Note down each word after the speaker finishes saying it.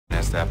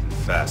to happen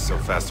fast, so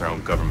fast our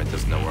own government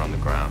doesn't know we're on the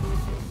ground.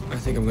 I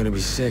think I'm gonna be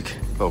sick.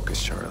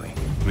 Focus, Charlie.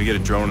 Can we get a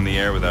drone in the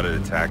air without it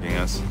attacking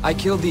us? I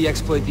killed the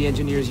exploit the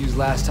engineers used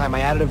last time.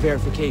 I added a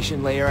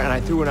verification layer, and I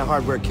threw in a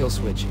hardware kill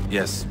switch.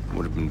 Yes,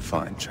 would have been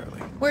fine,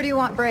 Charlie. Where do you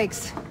want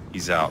brakes?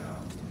 He's out.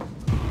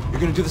 You're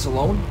gonna do this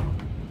alone?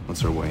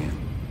 What's our way in?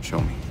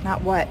 Show me.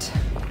 Not what.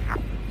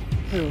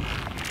 Who?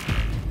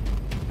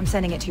 I'm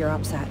sending it to your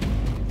OPSAT.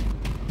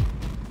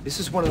 This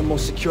is one of the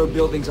most secure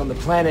buildings on the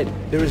planet.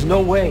 There is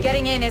no way.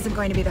 Getting in isn't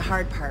going to be the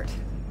hard part.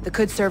 The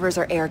CUD servers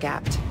are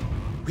air-gapped.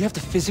 We have to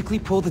physically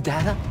pull the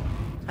data?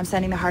 I'm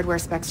sending the hardware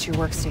specs to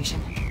your workstation.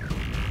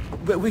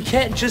 But we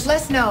can't just...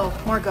 Less know,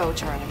 more go,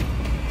 Charlie.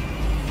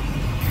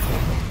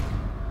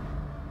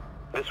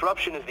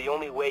 Disruption is the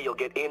only way you'll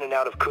get in and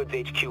out of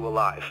CUD's HQ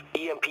alive.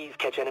 EMPs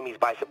catch enemies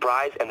by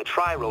surprise, and the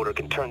tri-rotor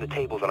can turn the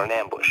tables on an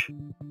ambush.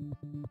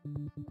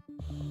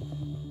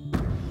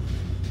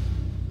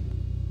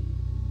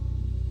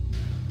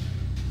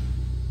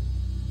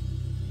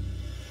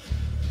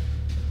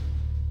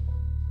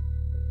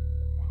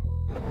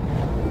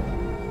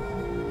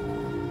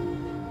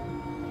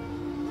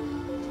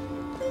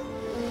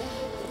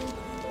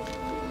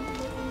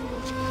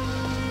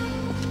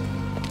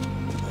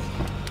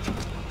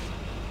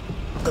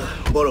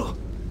 برو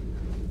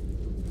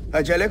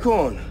عجله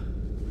کن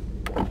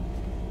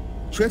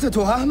چته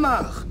تو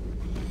احمق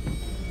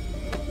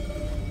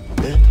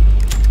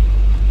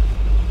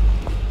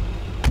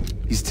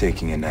He's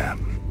taking a nap.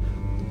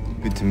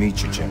 Good to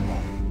meet you,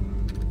 General.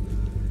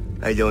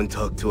 I don't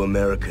talk to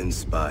American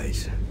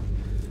spies.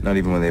 Not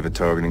even when they have a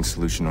targeting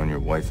solution on your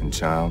wife and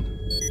child?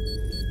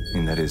 I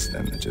mean, that is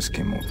them that just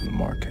came home from the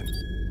market,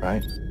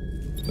 right?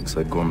 Looks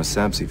like Gorma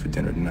Sabzi for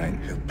dinner tonight.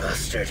 You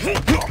bastard.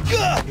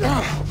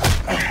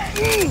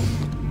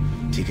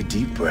 Take a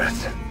deep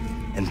breath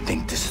and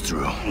think this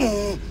through.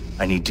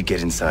 I need to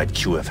get inside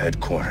QF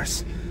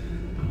headquarters.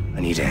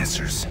 I need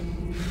answers.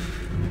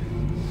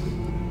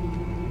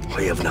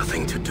 I have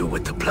nothing to do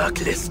with the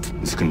Blacklist.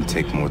 It's gonna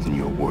take more than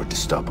your word to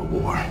stop a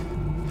war.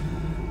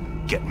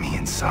 Get me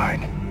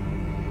inside.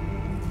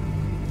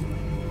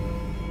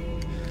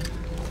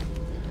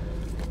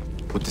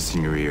 Put this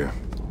in your ear.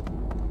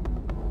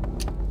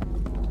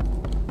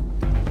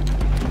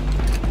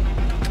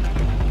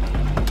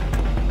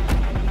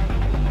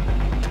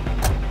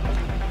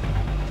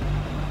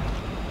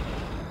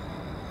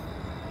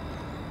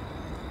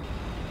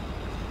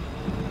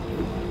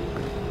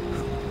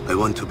 I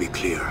want to be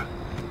clear.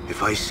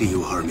 If I see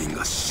you harming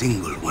a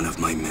single one of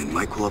my men,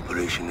 my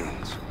cooperation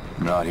ends.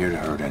 I'm not here to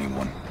hurt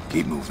anyone.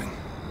 Keep moving.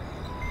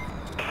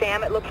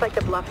 Sam, it looks like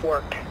the bluff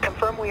worked.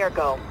 Confirm we are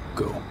go.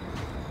 Go.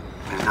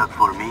 Is that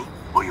for me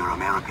or your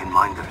American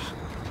minders?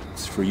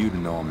 It's for you to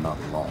know I'm not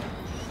alone.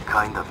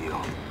 Kind of you.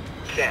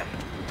 Sam,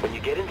 when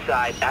you get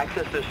inside,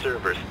 access their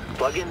servers.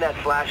 Plug in that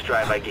flash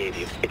drive I gave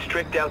you. It's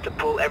tricked out to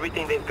pull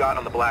everything they've got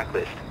on the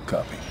Blacklist.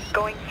 Copy.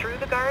 Going through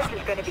the guards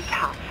is going to be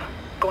tough.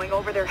 Going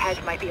over their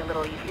heads might be a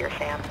little easier,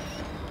 Sam.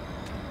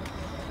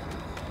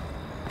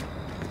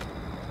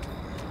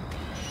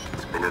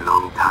 It's been a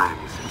long time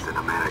since an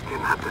American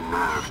had the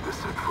nerve to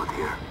set foot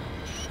here.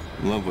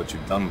 Love what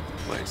you've done with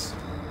the place.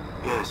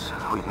 Yes,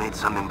 we've made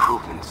some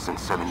improvements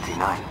since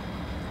 '79.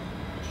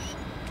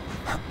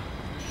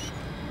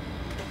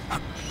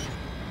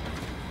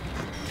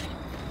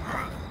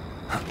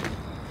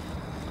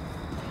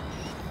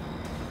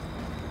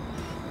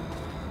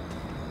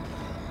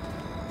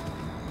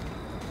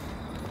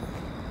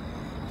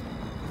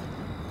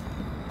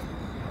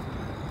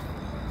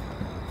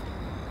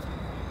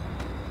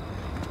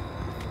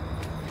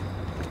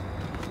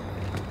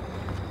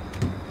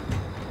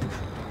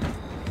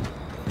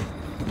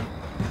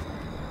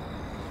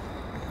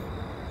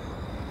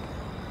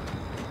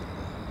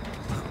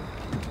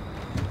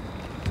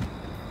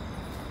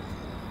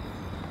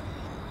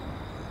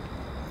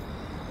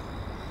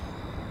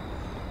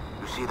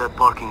 See that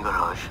parking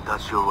garage?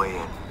 That's your way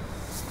in.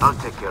 I'll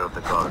take care of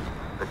the guard.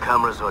 The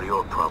cameras are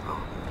your problem.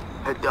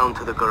 Head down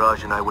to the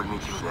garage and I will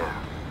meet you there.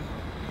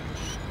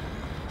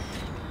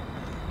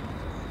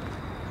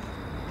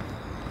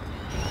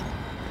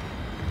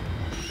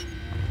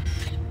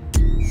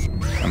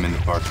 I'm in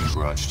the parking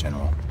garage,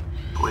 General.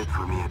 Wait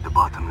for me at the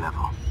bottom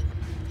level.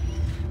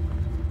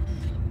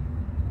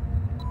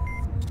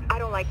 I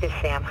don't like this,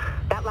 Sam.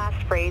 That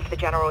last phrase the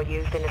General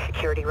used in the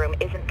security room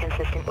isn't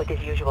consistent with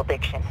his usual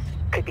diction.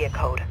 Could be a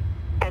code.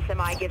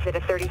 SMI gives it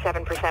a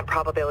 37%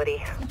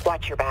 probability.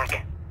 Watch your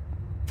back.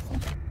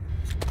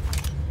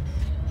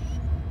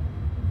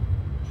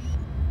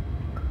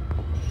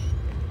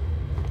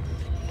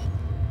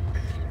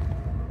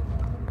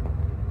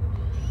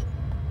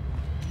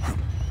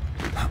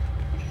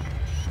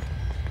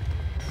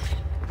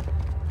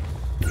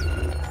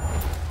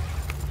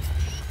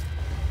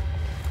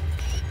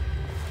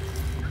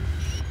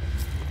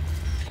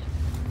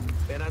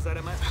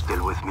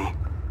 Still with me?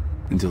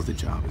 Until the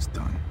job is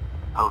done.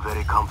 How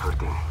very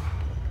comforting.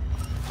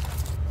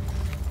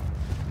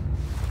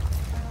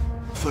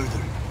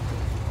 Further.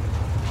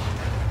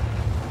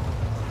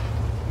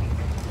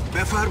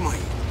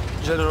 بفرمایید.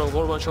 جنرال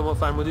قربان شما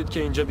فرمودید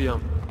که اینجا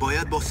بیام.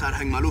 باید با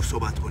سرهنگ ملوف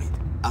صحبت کنید.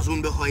 از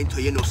اون بخواین تا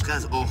یه نسخه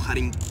از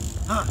آخرین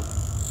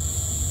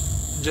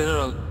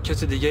جنرال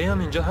کسی دیگه هم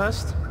اینجا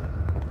هست؟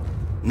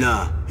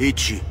 نه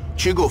هیچی.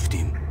 چی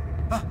گفتیم؟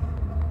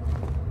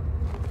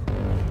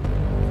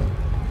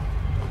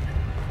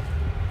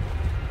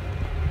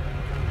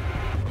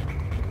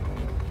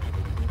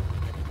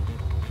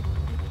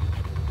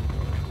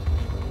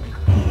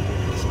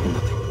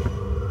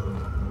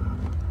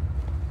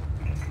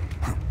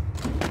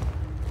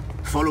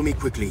 Follow me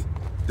quickly.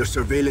 The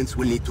surveillance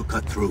will need to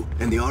cut through,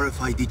 and the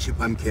RFID chip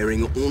I'm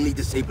carrying only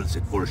disables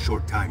it for a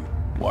short time.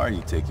 Why are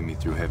you taking me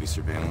through heavy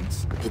surveillance?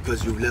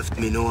 Because you've left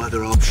me no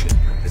other option.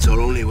 It's our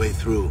only way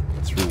through.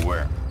 Through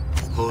where?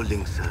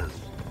 Holding cells,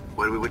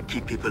 where we would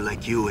keep people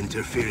like you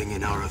interfering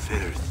in our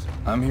affairs.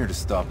 I'm here to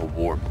stop a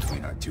war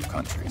between our two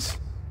countries.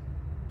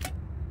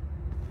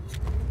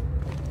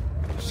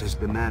 Says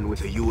the man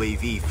with a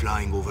UAV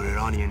flying over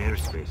Iranian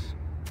airspace.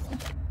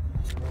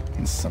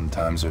 And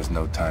sometimes there's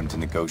no time to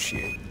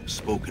negotiate.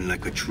 Spoken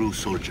like a true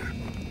soldier.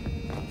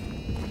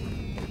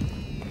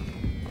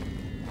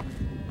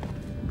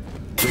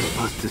 Get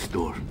past this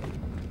door.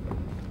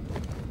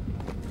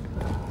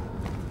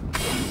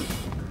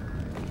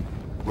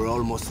 We're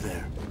almost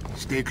there.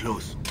 Stay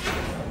close.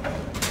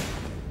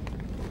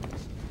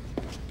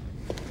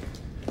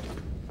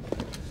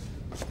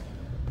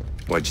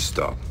 Why'd you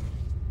stop?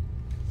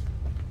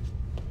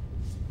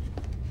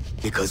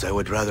 Because I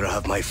would rather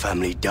have my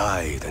family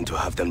die than to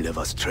have them live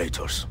as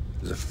traitors.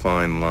 There's a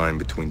fine line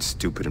between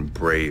stupid and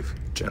brave,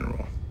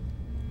 General.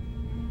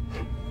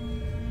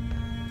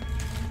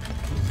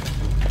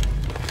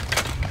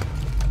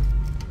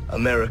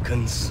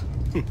 Americans,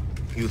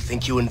 you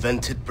think you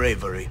invented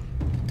bravery?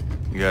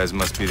 You guys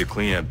must be the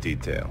cleanup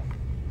detail.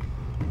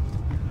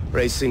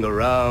 Racing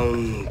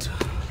around,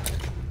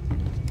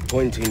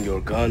 pointing your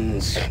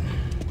guns,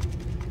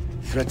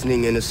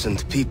 threatening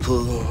innocent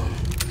people.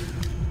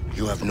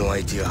 You have no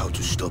idea how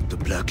to stop the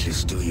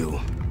Blacklist, do you?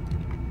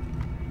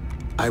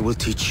 I will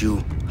teach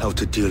you how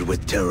to deal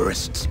with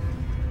terrorists.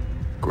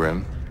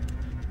 Grim?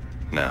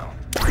 Now.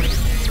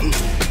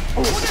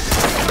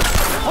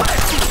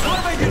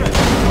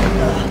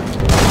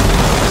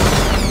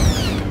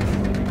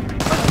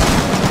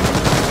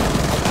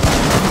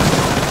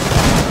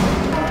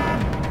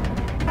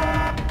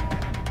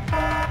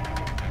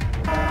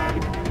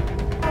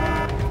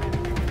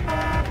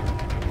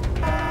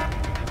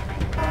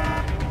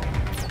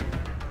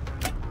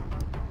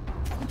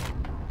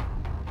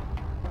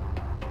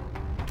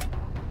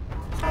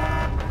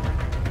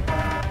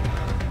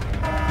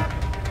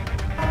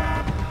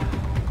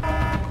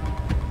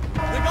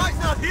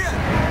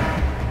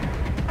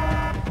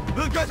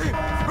 Get him!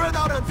 Spread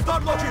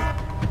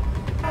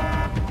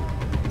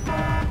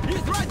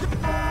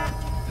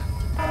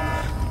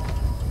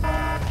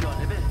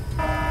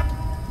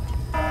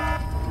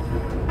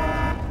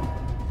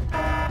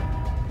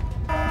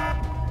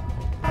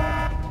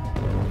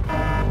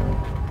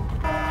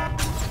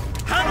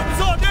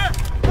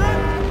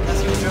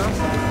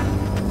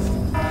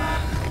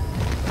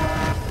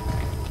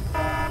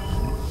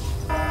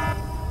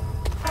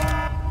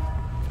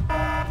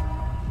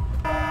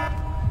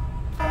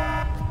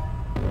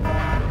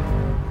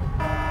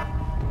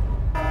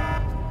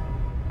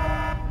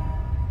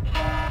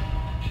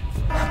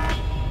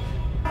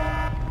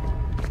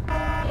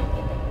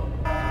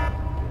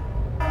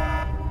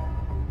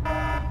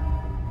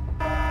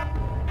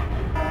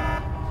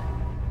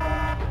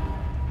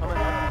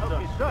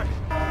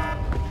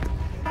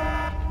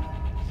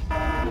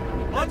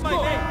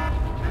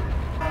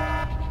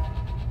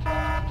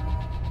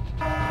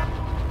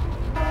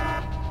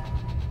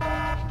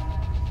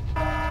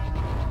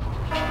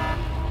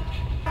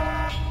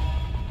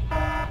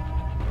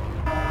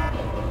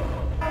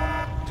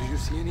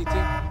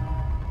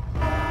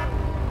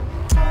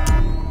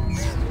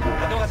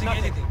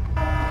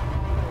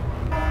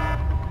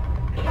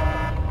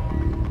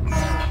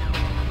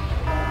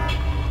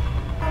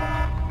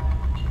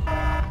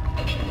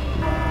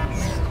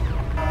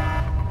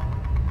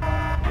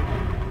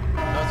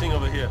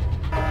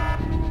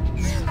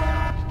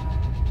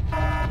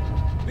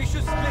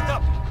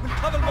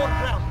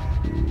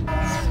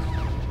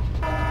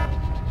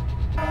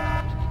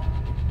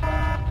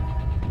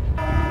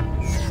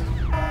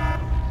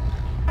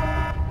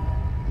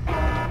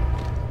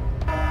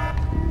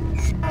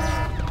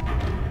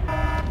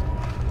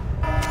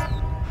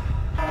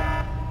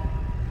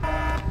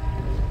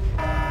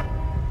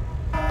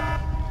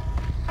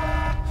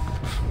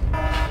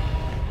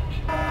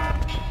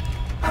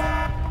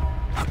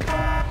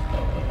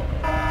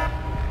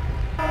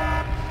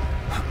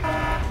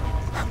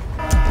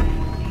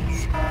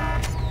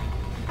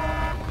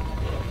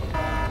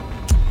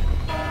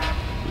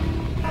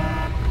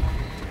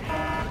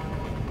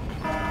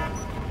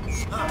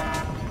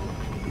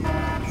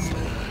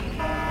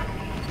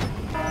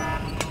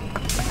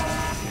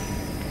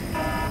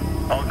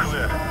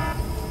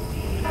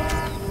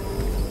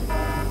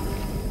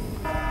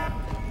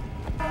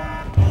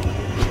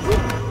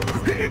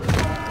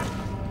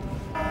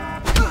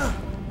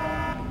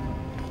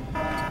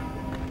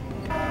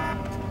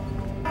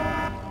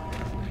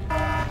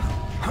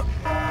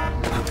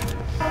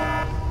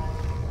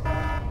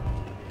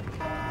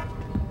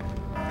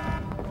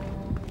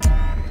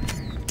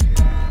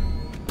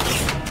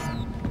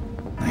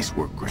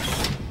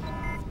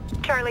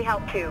Charlie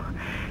helped too.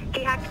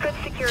 He hacked good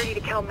security to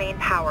kill main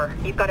power.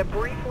 You've got a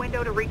brief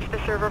window to reach the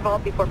server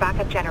vault before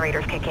backup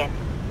generators kick in.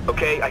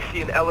 Okay, I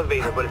see an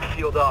elevator, but it's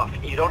sealed off.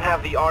 You don't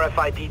have the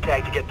RFID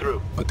tag to get through.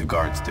 But the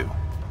guards do.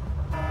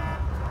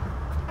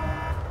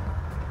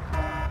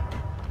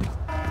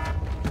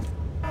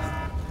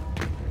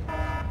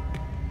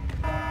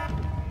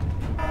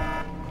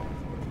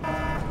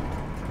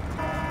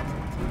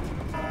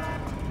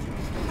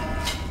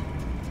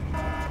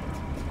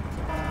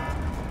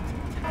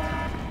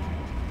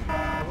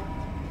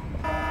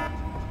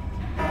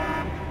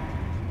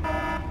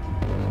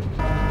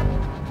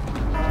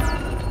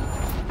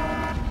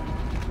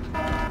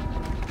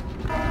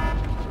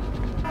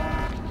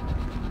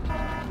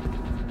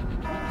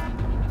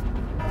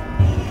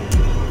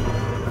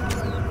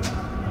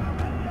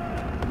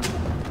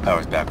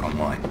 Power's back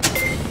online.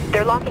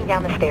 They're locking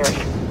down the stairs.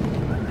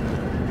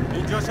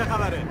 اینجا چه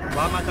خبره؟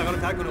 باید منطقه رو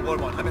ترک کنی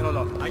قربان. همین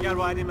حالا. اگر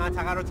باید این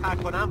منطقه رو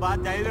ترک کنم باید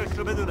دلیلش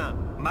رو بدونم.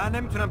 من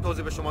نمیتونم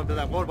توضیح به شما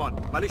بدم قربان.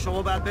 ولی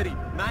شما باید برید.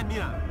 من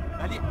میرم.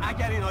 ولی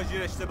اگر این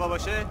آژیر اشتباه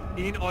باشه،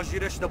 این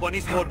آژیر اشتباه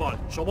نیست قربان.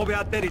 شما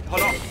باید برید.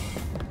 حالا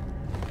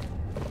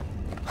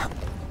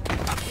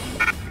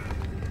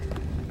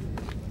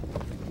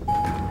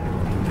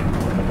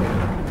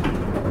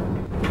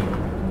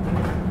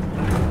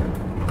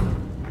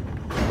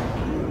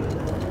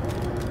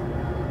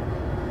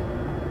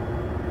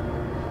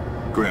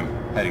Grim,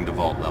 heading to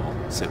vault level.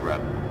 Sit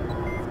rep.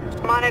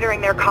 Monitoring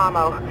their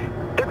commo.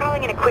 They're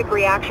calling in a quick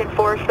reaction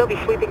force. They'll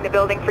be sweeping the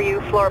building for you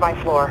floor by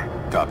floor.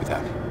 Copy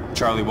that.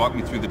 Charlie, walk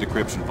me through the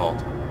decryption vault.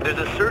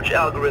 There's a search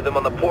algorithm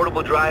on the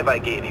portable drive I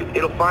gave you.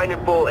 It'll find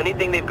and pull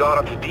anything they've got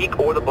on Steak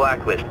or the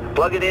Blacklist.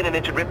 Plug it in and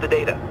it should rip the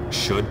data.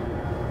 Should?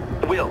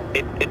 It will.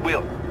 It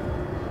will.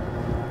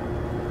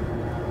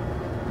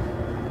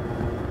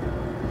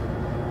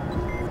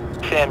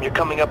 Sam, you're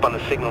coming up on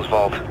the signals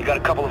vault. You got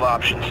a couple of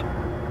options.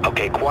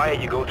 Okay,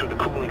 quiet, you go through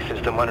the cooling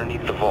system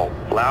underneath the vault.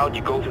 Loud,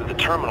 you go through the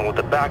terminal at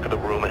the back of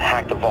the room and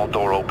hack the vault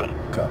door open.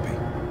 Copy.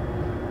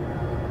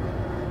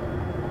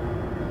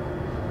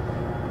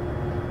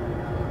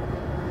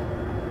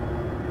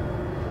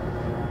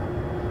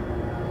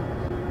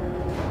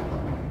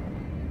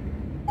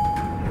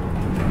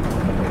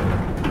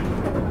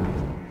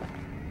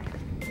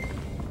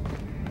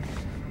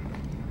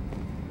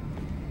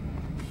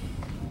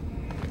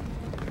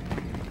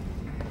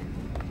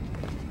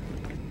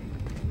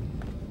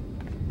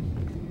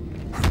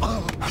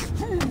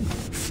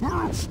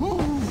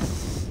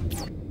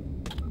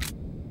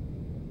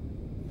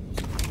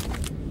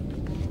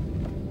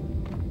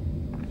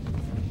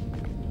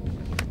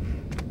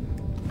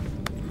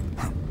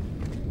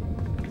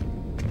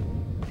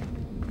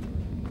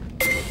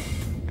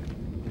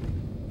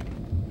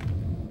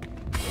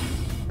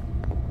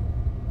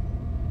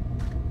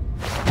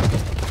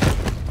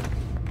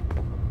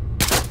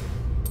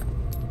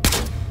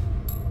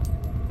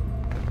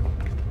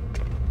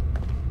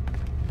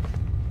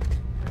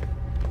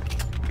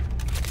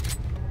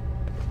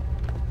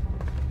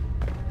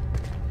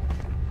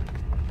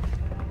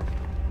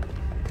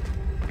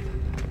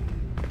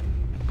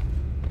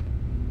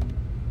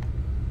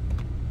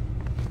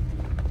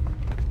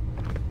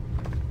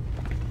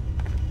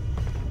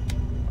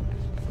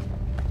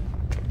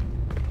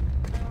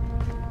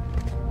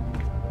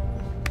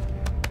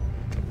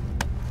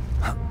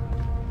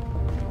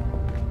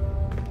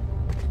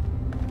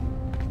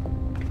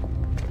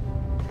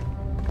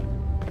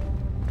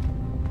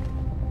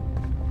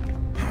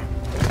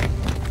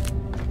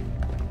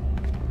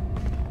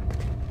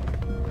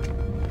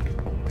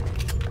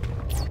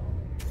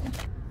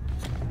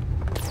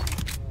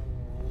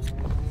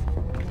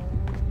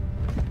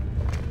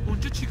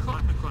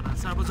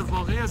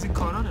 از این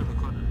کارا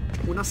نمیکنه.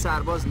 اونا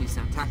سرباز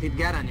نیستن،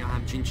 تحلیلگرن یا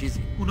همچین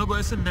چیزی. اونا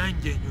باعث ننگ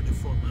این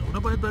یونیفرمه. اونا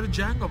باید برای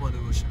جنگ آماده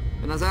باشن.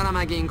 به نظرم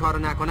اگه این کارو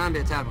نکنن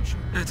بهتر باشه.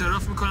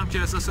 اعتراف میکنم که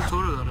احساس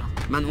تو رو دارم.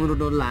 من اون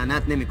رو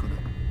لعنت نمیکنم.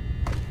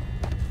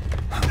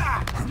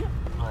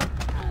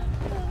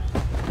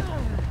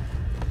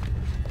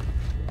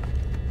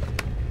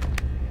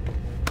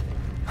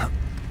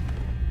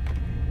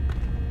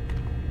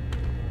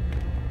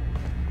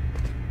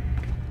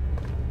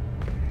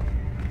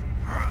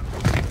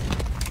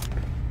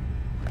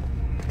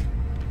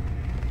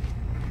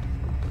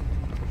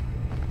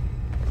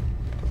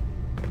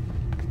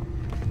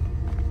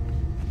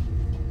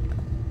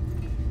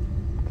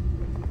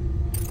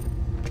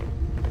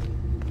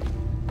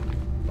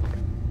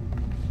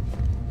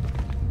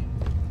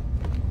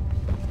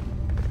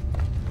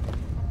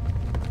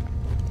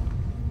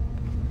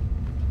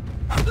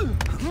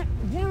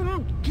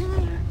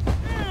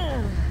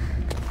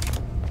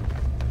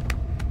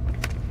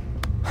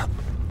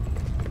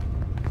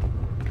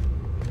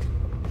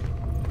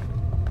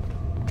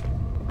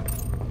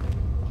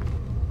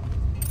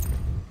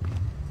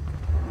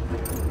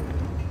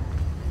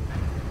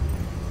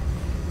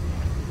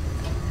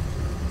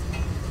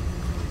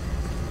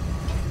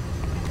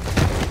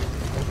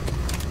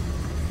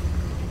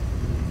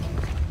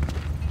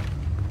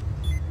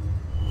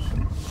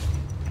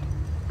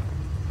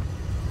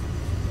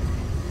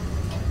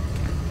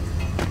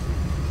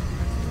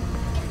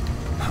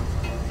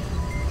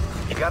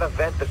 gotta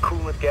vent the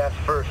coolant gas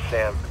first,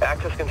 Sam.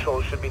 Access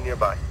controls should be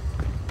nearby.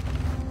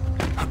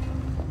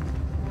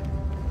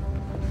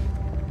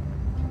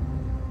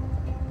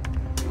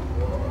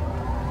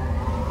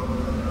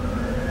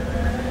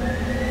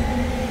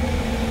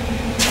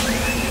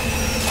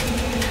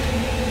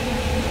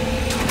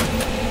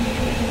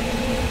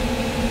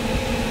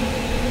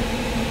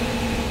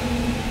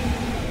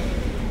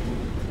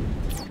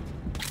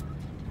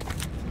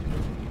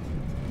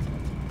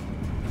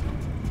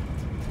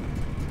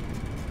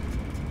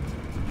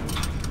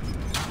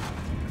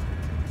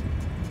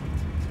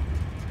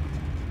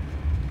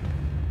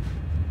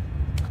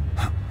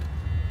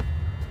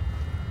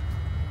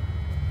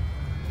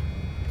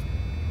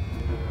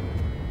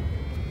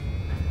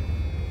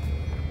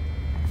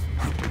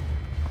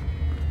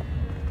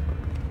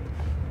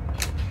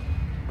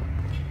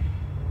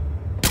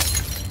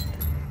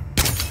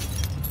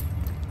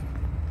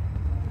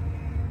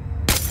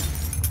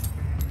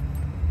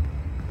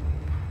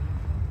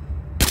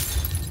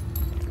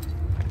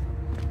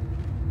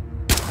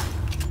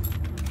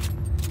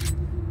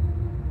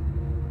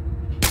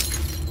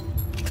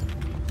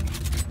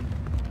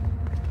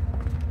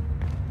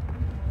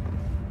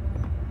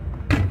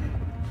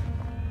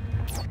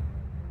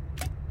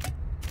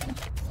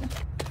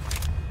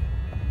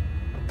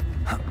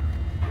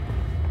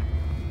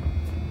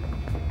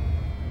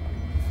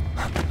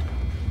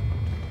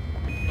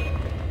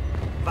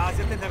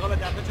 وضعیت انتقال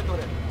دفعه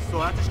چطوره؟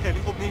 سرعتش خیلی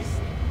خوب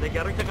نیست.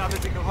 نگران که قبل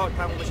از اینکه کار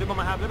تموم بشه با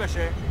من حمله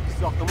بشه.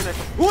 ساختمون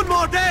اون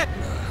مرده!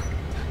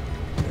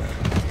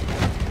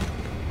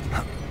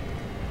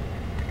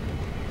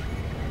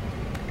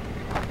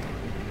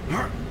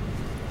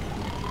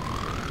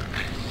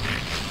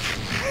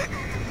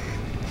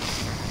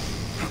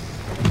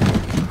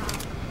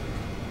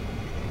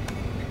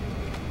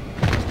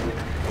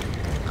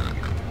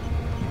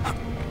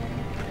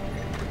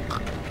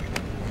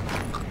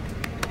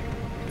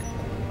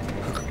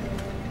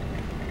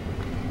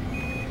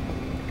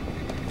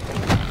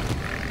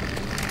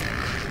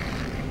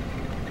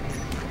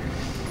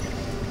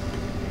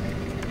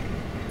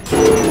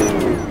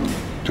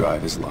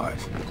 Drive is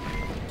live.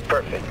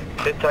 Perfect.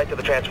 Sit tight till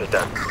the transfer's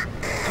done.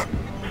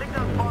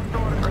 Signal's box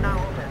doors are now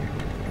open.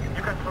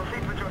 You can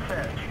proceed with your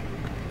search.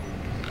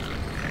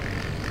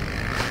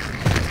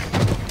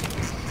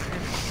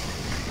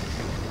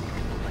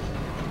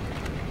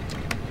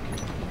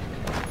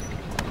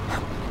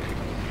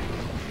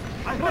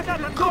 I put out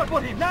the code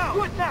for him now!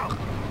 Do it now!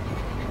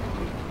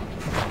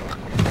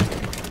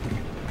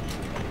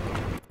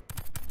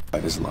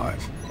 Drive is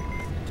live.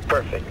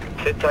 Perfect.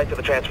 Sit tight till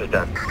the transfer's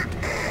done.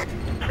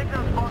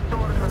 Signal's box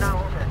doors are now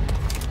open.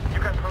 You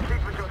can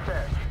proceed with your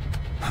search.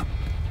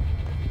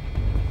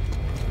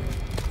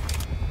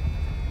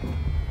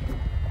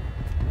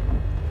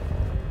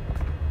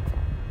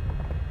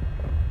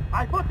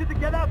 I want you to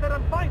get out there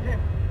and find him!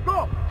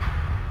 Go!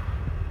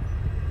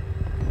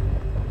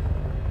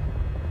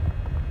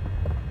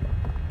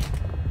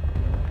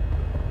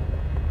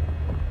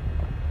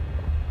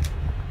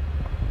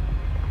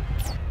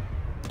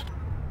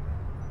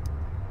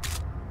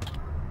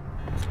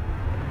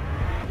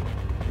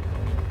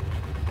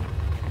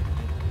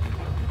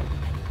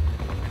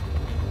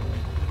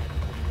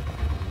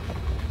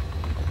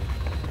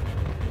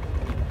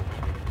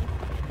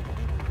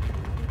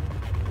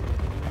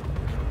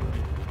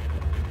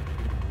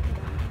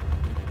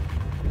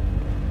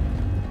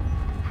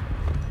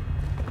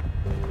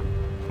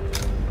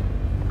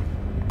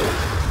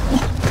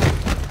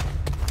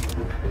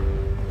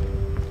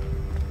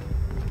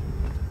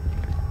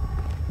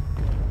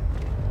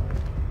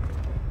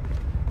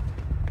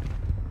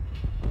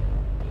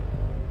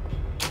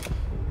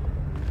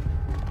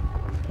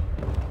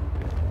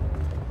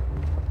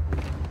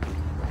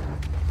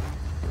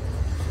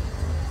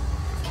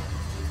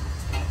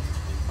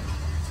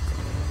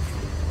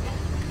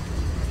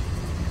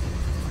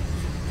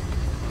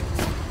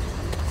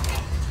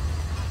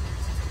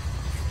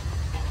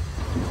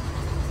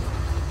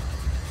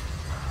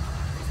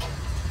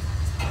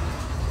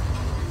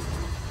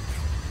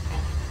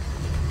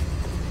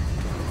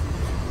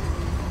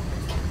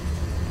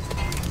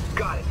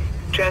 Got it.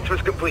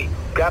 Transfer's complete.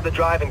 Grab the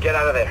drive and get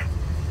out of there.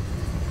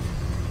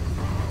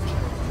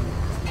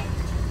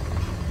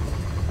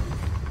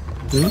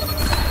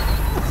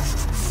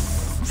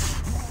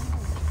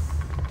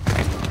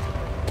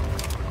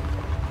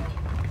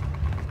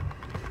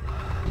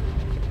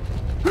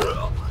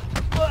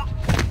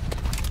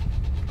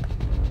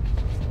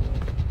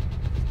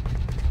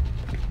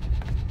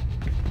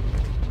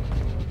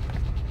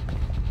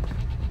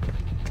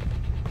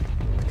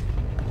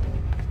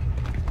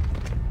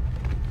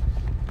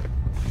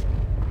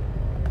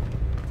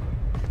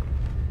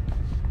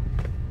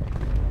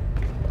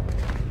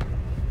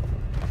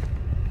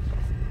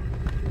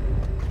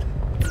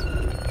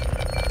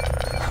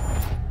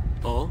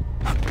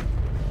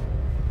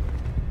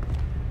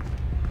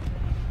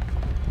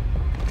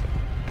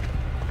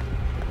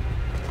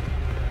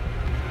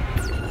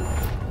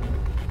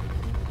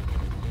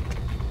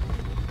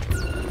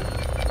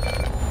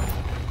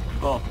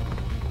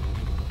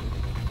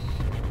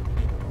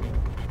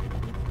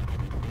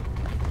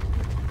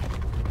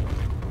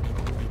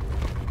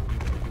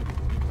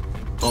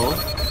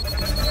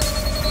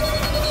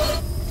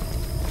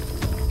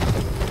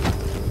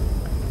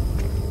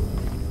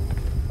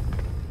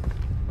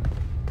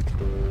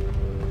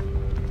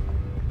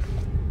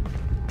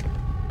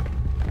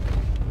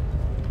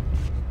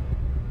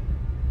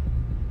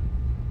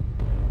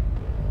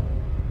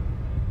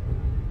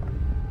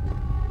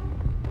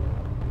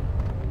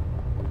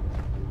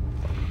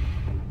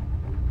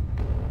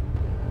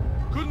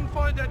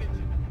 find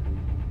anything.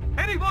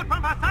 Any word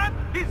from Hassan?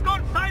 He's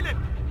gone silent.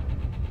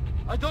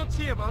 I don't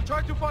see him. I'll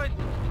try to find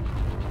him.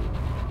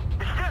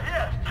 He's still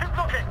here. Keep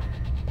looking.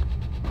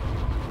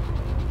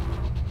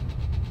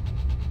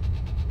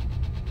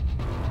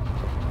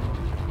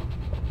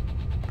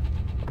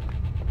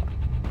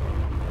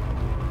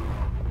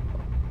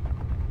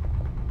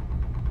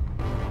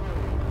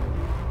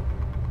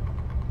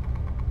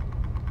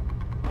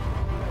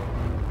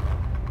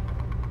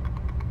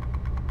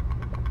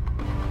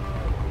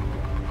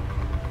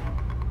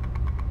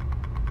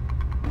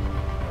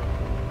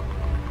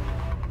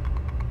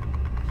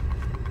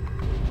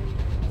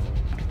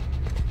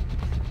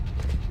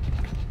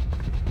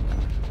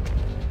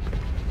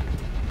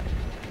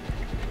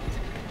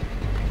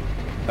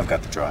 I've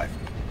got the drive.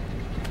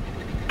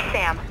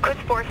 Sam,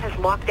 Geforce has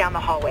locked down the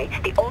hallway.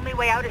 The only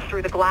way out is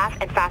through the glass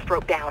and fast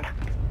rope down.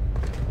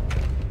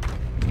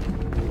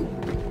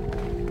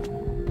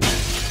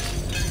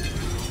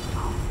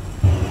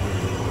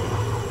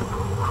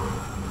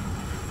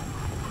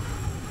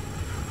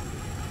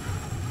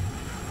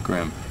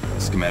 Grim,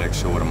 schematics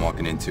show what I'm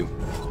walking into.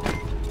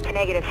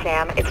 Negative,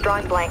 Sam. It's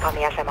drawing blank on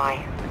the SMI.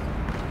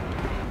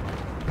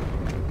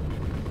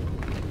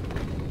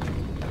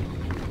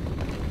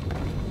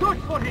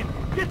 Search for him.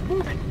 Get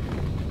moving.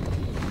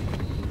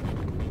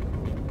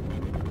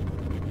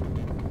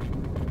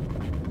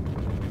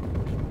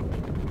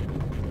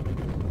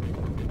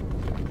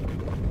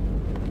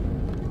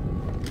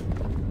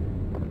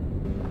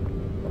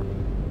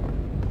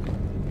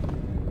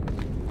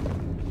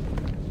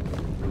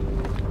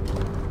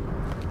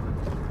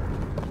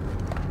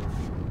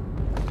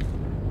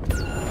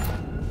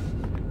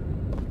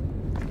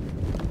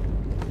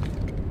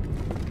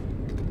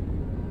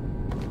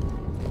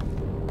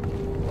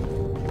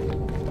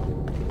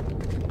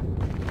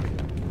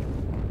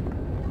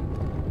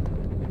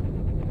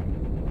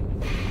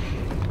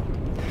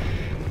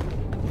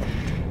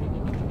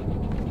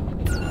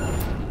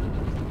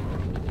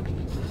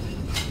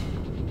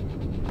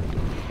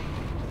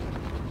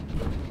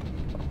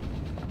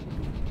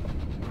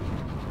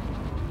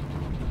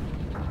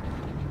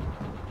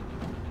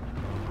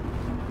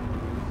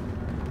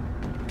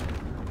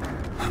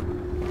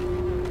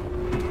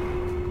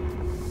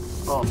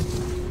 Oh.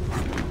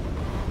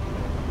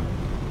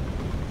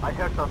 I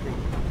heard something.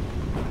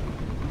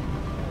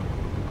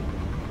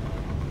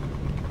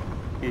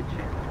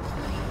 Itchy.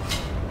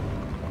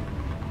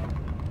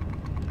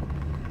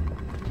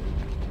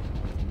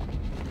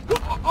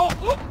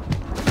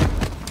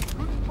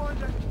 Couldn't find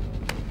it.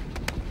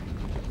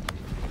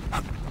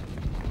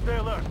 Stay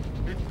alert.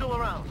 It's still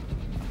around.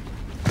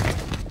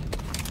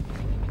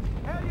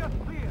 Area's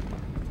clear.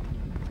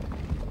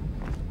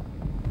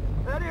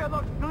 Area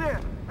looks clear.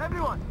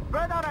 Everyone,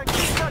 spread out and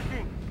keep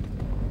searching.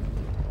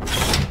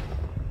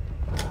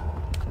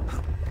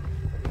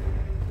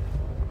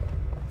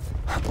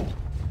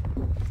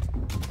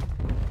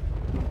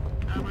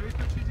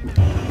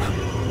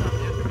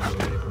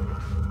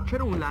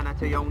 چرا اون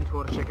لعنته یا اون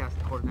طور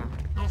شکست خوردن؟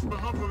 نخبه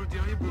ها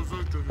ورودی‌های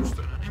بزرگ جلوش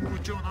دارن. این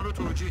بودجه اونا رو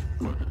توجیه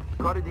میکنه.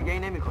 کار دیگه ای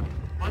نمی‌کنه.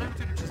 ما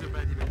نمیتونیم چیز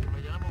بدی بگیم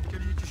وگرنه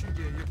ممکنه یکیشون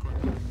گریه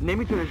کنه.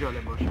 نمیتونه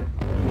جالب باشه.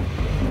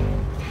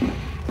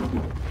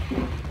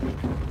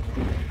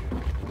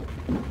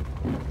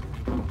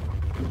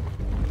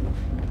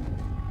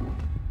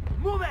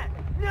 Move it!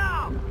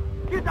 Now!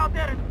 Get out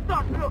there and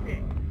start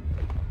looking!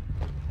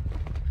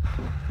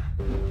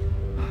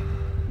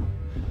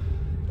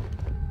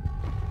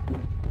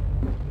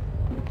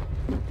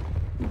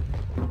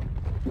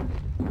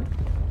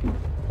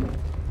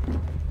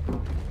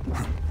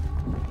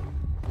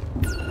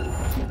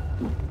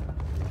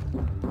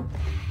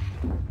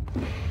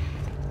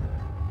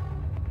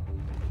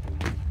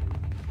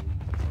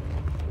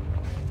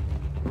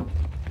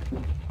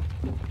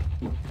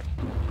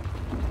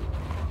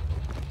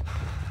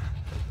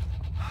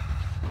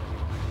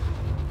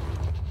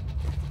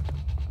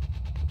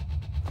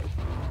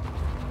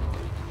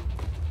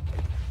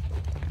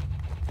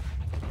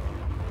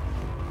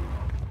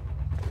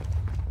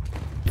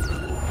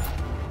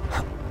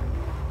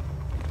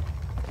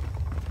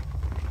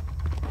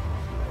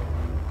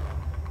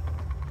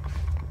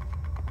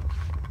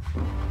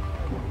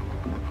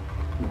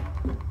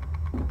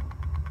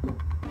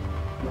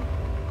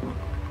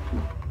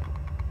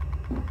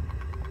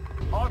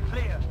 All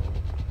clear.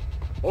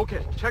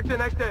 Okay, check the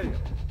next area.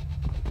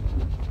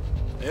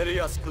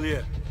 Area's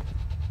clear.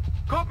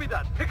 Copy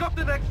that. Pick up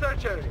the next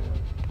search area.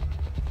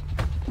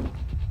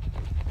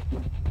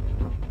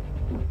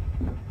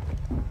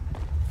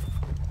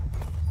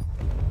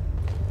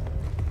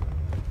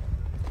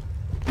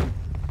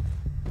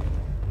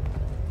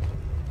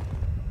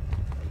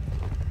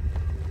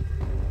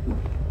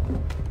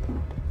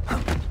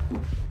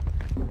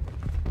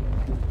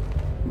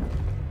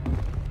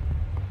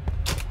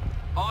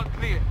 All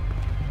clear.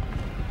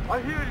 I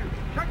hear you.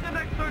 Check the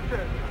next search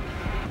area.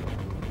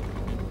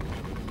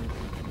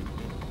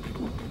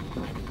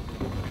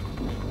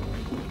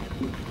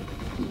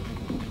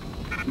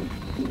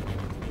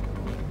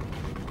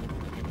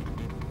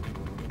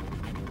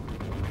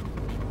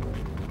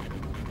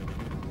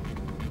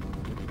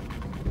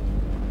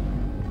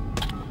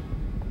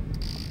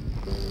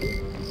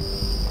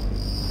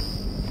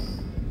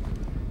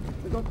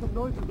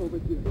 Let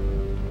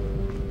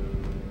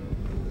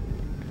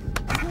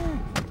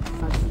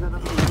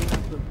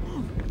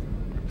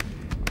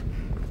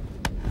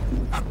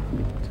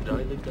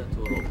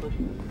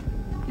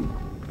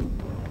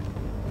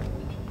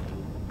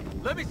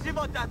me see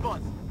what that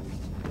was.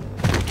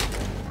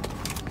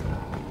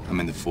 I'm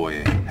in the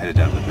foyer, headed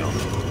out of the building.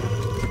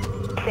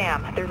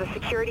 Sam, there's a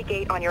security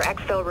gate on your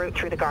exfil route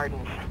through the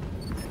gardens.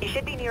 You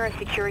should be near a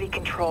security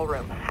control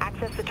room.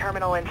 Access the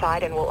terminal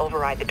inside and we'll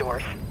override the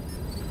doors.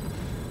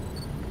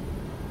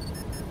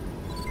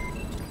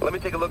 Let me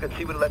take a look and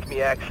see what it lets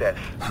me access.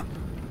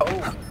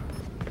 Oh,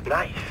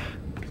 nice.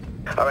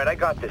 All right, I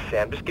got this,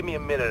 Sam. Just give me a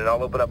minute and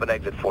I'll open up an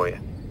exit for you.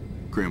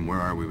 Grim,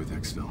 where are we with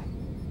Exfil?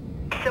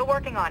 Still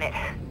working on it.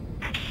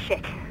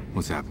 Shit.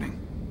 What's happening?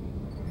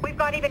 We've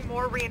got even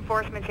more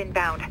reinforcements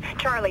inbound.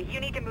 Charlie,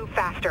 you need to move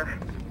faster.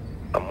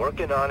 I'm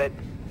working on it.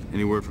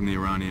 Any word from the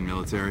Iranian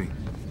military?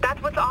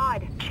 That's what's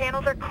odd.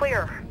 Channels are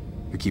clear.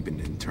 They're keeping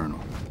it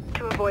internal.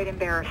 To avoid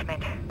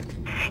embarrassment.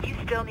 You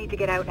still need to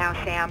get out now,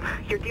 Sam.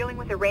 You're dealing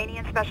with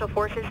Iranian special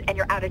forces and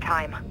you're out of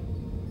time.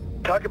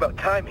 Talk about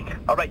timing.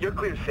 All right, you're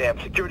clear, Sam.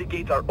 Security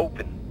gates are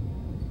open.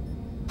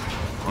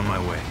 On my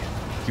way.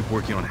 Keep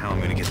working on how I'm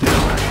gonna get there.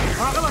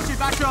 مراقب باشید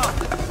بچه‌ها.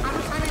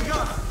 هنوز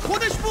همینجاست.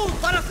 خودش بود.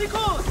 فرسی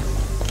کن.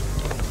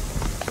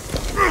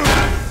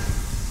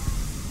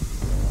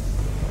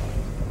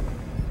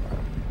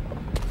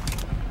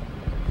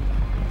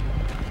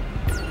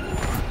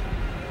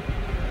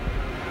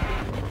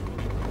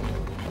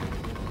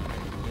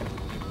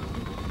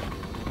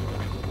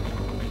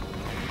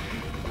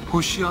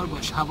 هوشیار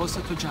باش،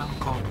 حواستو جمع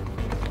کن.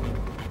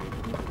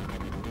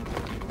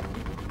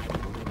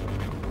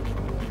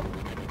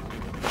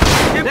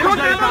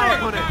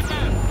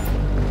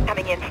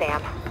 Coming in,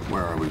 Sam.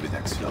 Where are we with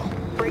Exfil?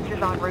 Briggs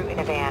is en route in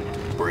a van.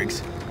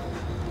 Briggs?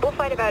 We'll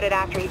fight about it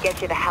after he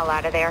gets you the hell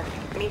out of there.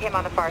 Meet him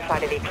on the far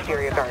side of the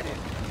exterior garden.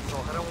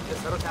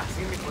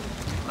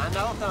 من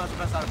نگفتم از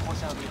پسر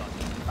خوشم بیاد.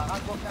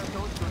 فقط گفتم که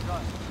اون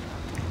کجاست.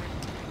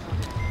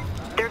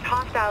 There's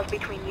hostiles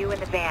between you and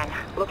the van.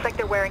 Looks like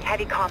they're wearing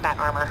heavy combat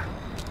armor.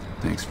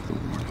 Thanks for the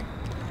warning.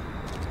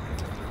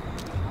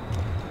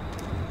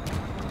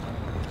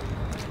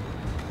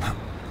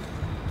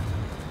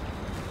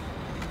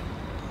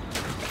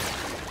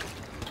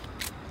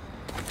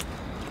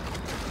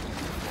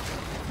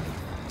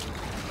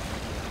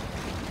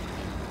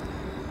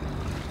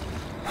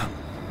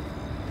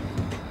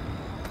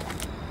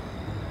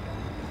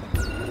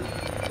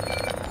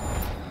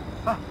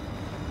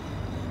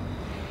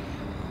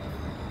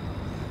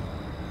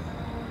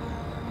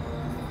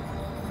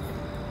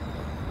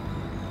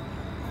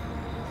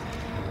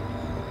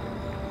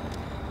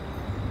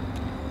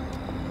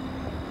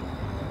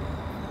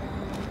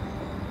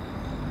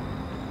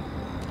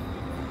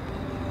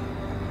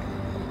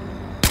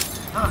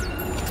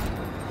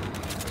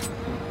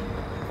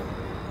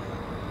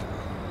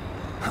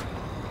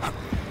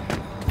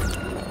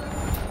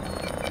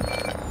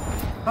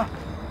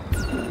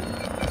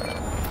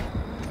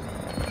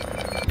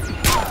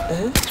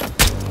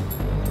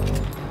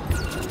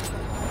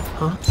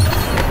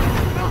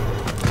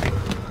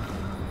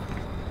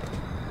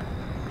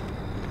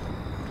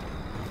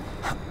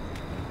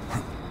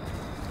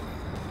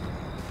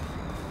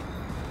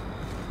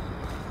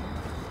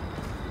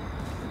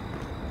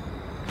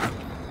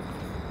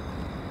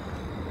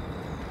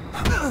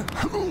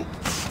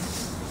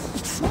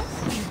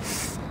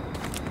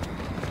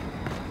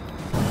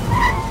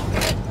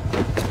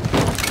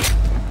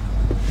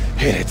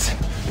 Hit it.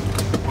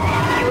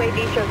 UAV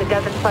shows a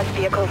dozen plus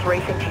vehicles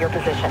racing to your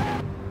position.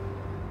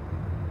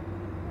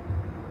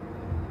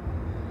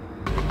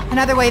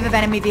 Another wave of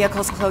enemy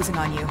vehicles closing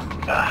on you.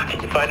 Can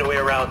you find a way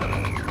around them?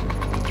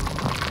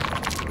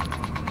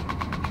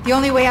 The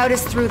only way out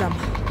is through them.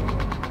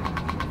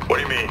 What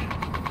do you mean?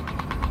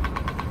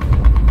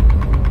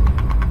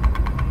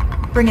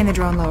 Bring in the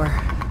drone lower.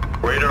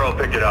 Radar will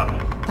pick it up.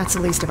 That's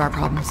the least of our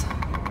problems.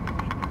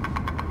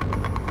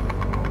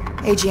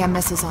 AGM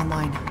missiles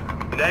online.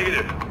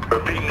 Negative.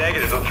 Repeat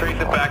negative. They'll trace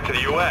it back to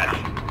the U.S.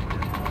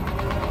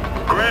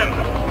 Grim!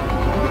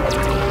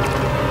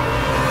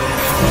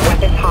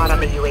 Weapons hot on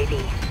the UAV.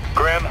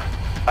 Grim,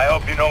 I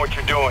hope you know what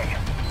you're doing.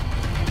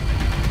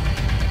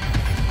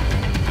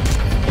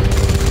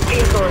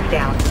 Vehicle is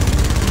down.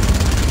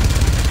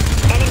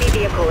 Enemy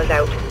vehicle is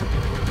out.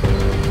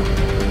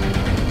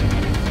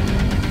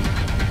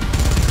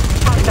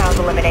 Hostiles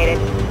eliminated.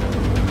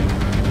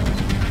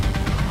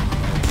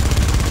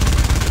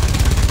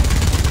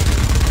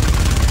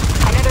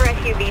 Another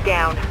SUV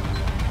down.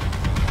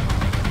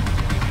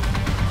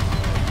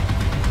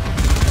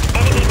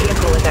 Enemy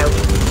vehicle is out.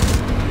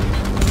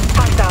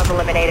 Hostiles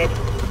eliminated.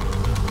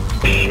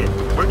 Shit,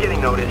 we're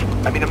getting noticed.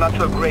 I mean, I'm not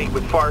so great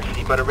with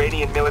Farsi, but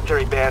Iranian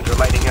military bands are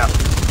lighting up.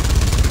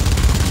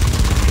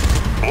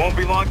 It won't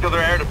be long till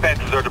their air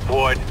defenses are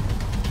deployed.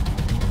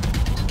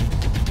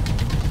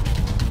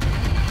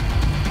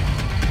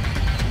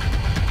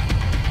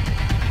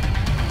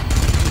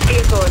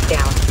 Vehicle is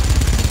down.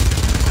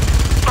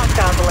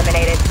 Hostiles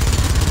eliminated.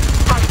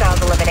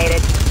 Hostiles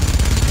eliminated.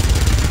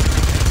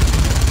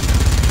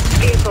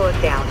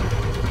 down.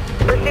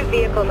 Pursuit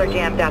vehicles are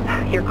jammed up.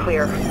 You're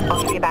clear.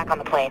 I'll see you back on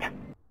the plane.